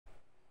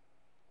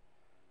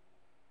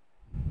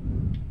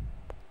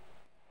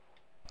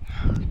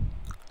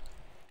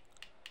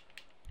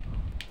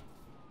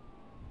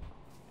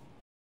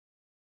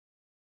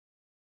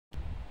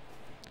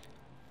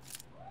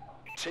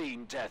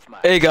Team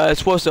deathmatch. Hey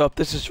guys, what's up?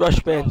 This is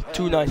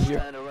Rushman29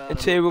 here, and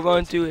today we're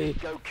going to do a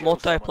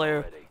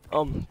multiplayer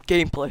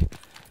gameplay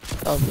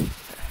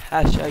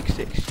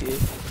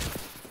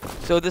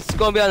 #68. So this is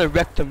going to be on a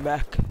Rectum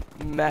map.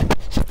 I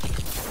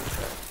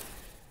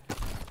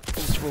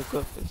just woke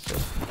up and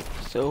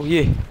stuff. So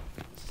yeah,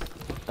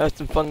 have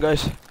some fun,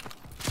 guys.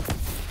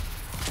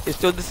 Yeah,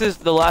 so this is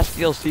the last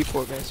DLC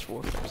for Advanced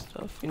Warfare and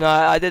stuff. You know,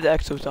 I did the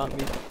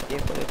Exozombie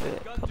gameplay of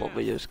it a couple of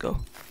videos ago.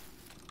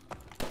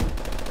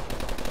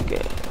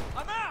 Okay.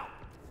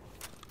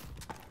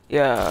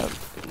 Yeah,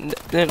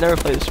 never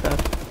played this map.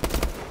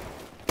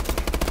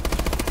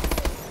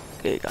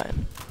 Okay, got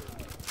him.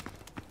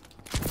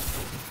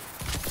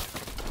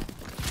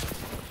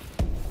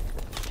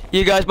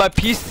 Yeah, guys, my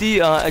PC,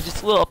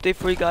 just a little update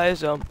for you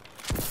guys.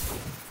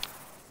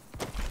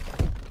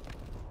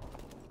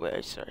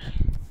 Wait, sorry.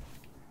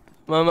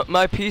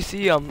 My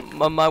PC,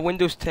 my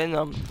Windows 10,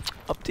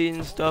 updating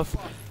and stuff.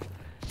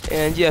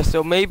 And yeah,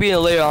 so maybe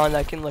later on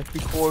I can like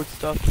record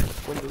stuff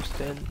with Windows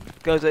 10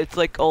 because it's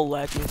like all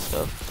laggy and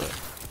stuff.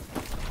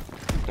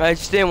 But I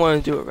just didn't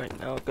want to do it right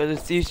now because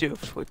it's easier to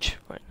switch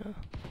right now.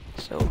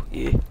 So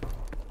yeah.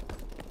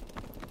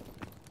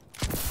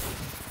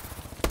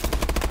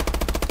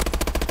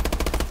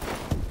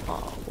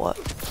 Oh, what?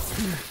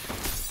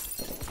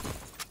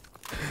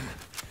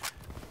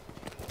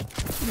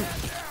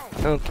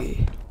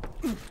 Okay.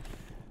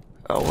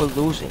 Oh, we're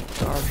losing.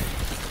 Darn.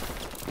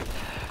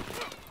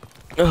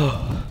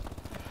 Oh.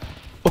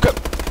 Okay.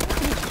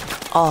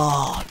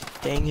 Ah,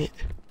 dang it.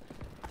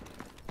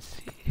 Let's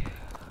see.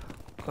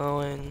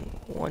 Going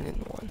 1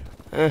 and 1.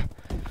 Okay.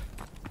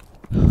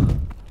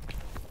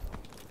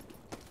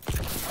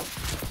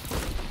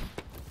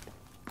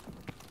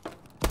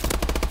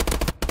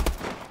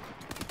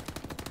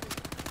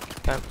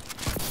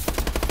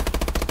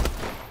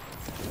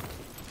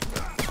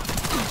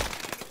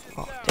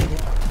 Oh, dang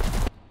it.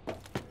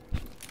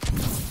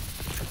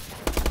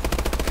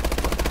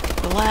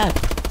 The lab.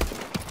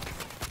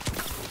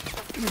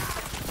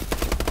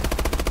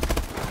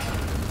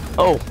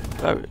 Oh,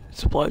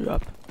 supply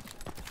drop.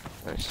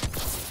 Nice.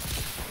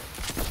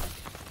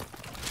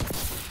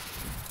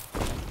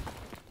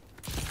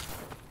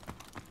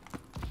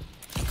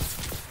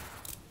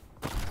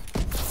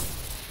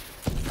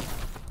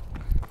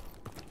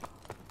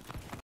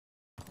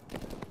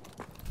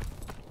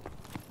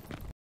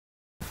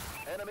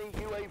 Enemy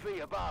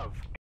UAV above.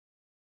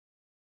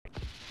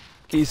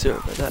 Geezer,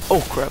 that.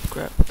 Oh crap.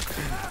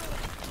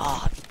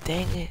 Ah,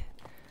 dang it.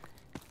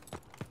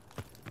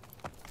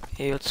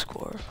 Okay, let's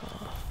score.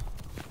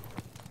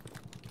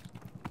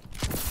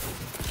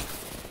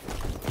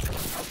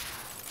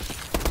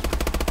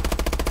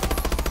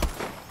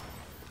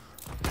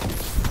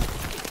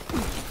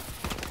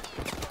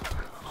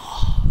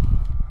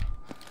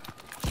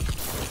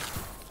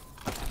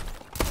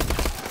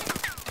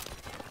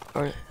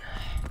 Alright.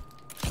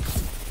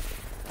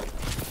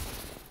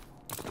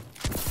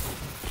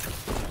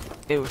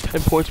 Okay, we're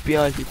 10 points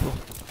behind, people.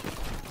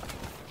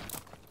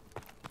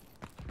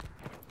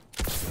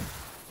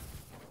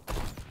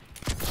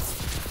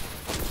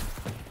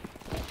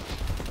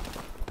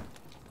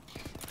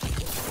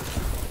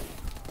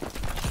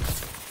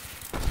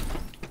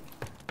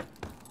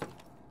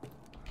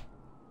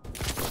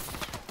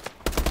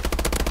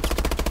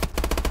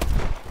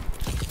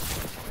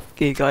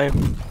 Okay, got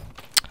him.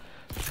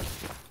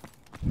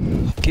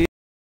 Okay.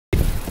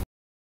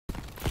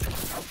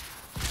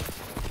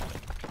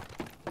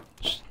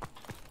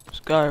 This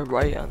guy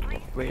right on the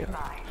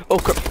radar. Oh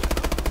crap.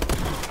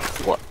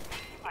 What?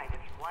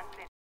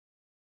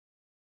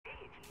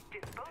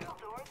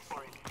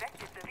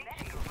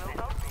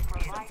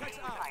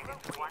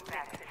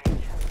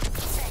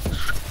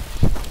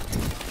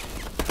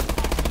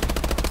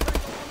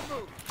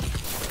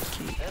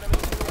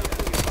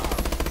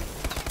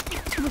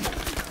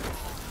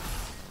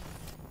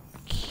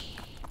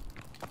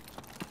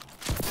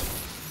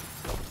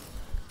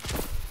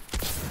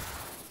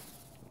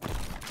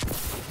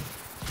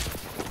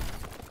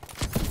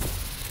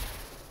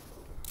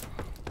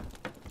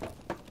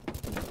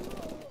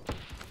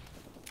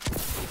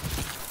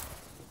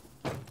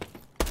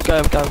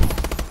 Got him.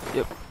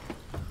 Yep.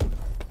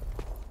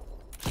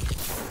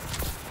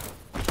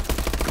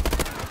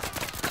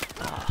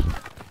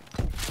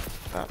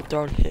 Ah,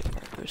 darn hit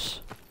markers.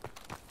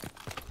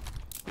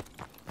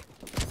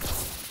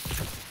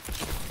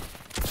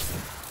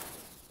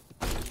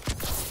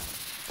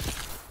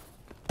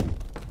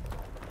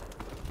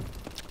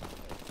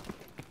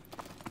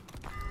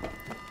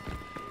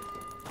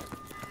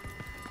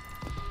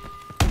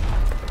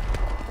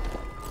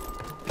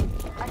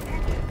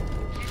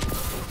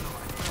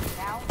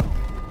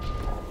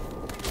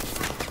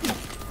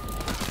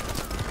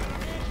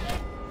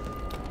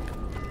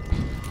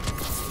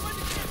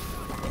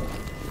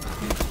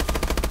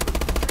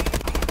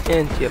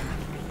 And yep.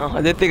 Oh,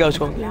 I didn't think I was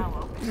going to.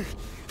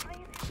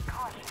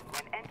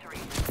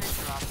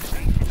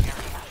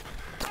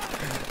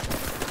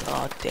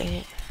 Oh, dang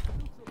it.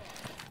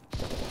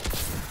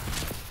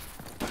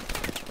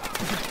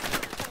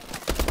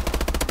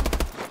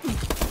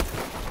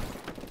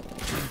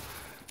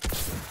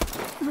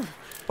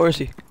 Where is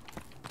he?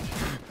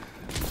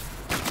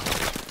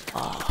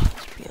 Ah,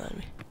 it's behind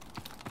me.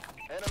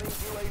 Enemy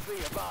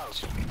UAV above.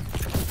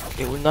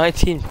 Okay, we're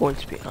 19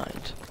 points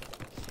behind.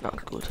 It's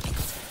not good.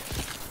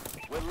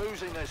 We're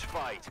losing this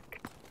fight.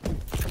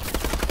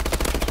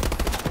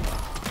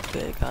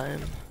 Okay, got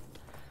him.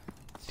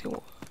 Let's see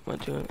what am I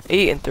doing?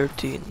 8 and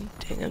 13.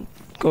 Dang, I'm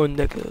going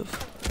negative.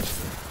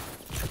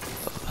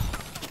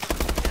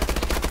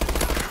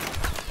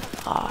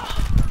 Ah.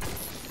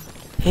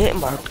 Hit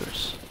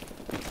markers.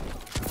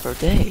 For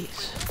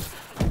days.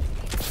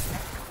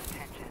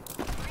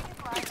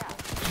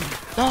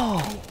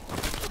 No!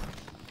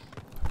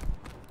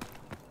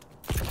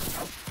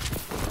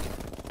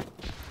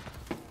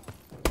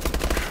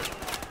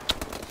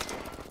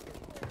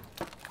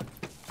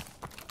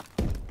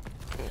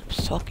 I'm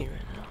sucking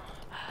right now.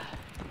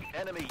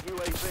 Enemy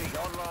UAV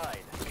online.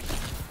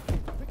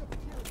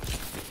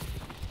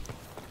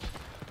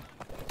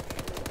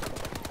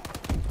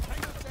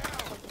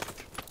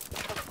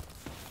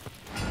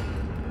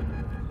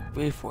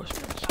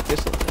 Reinforcements.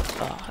 Guess I'll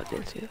get. Ah, I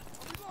didn't see it.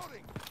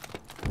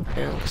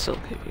 And I still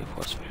get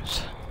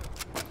reinforcements.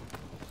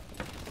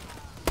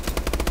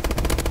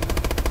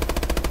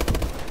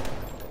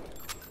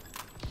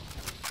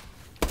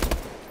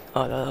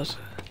 Oh, that was.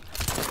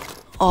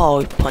 Oh,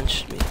 he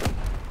punched me.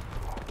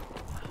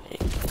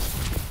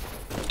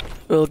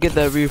 We'll get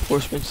that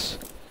reinforcements.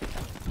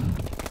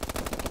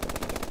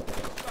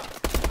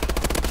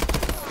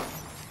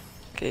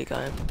 Okay,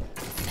 got him.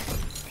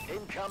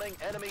 Incoming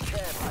enemy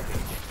care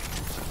package.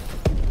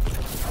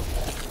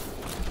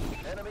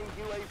 Enemy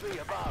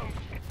UAV above.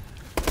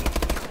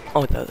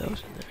 Oh, that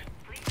was in there.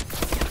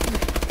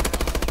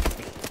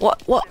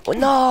 What? What?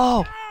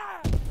 No!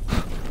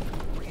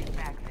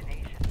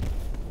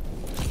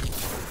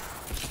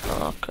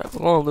 Oh crap! We're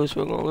gonna lose.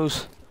 We're gonna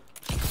lose.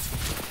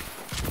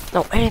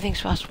 No,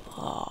 anything's possible.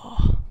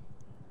 Oh.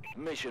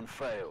 Mission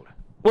failed.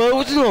 Well, it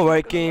was an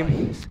alright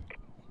game.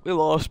 We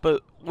lost,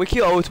 but we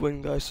can always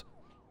win, guys.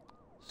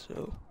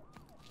 So,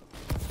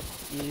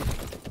 yeah.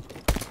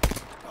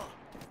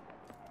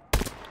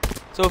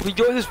 So if you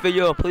enjoyed this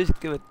video, please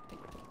give it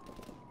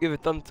a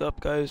thumbs up,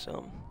 guys.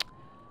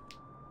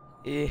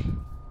 Yeah.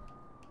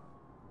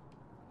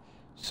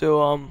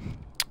 So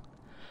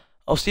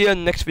I'll see you in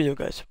the next video,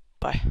 guys.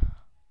 Bye.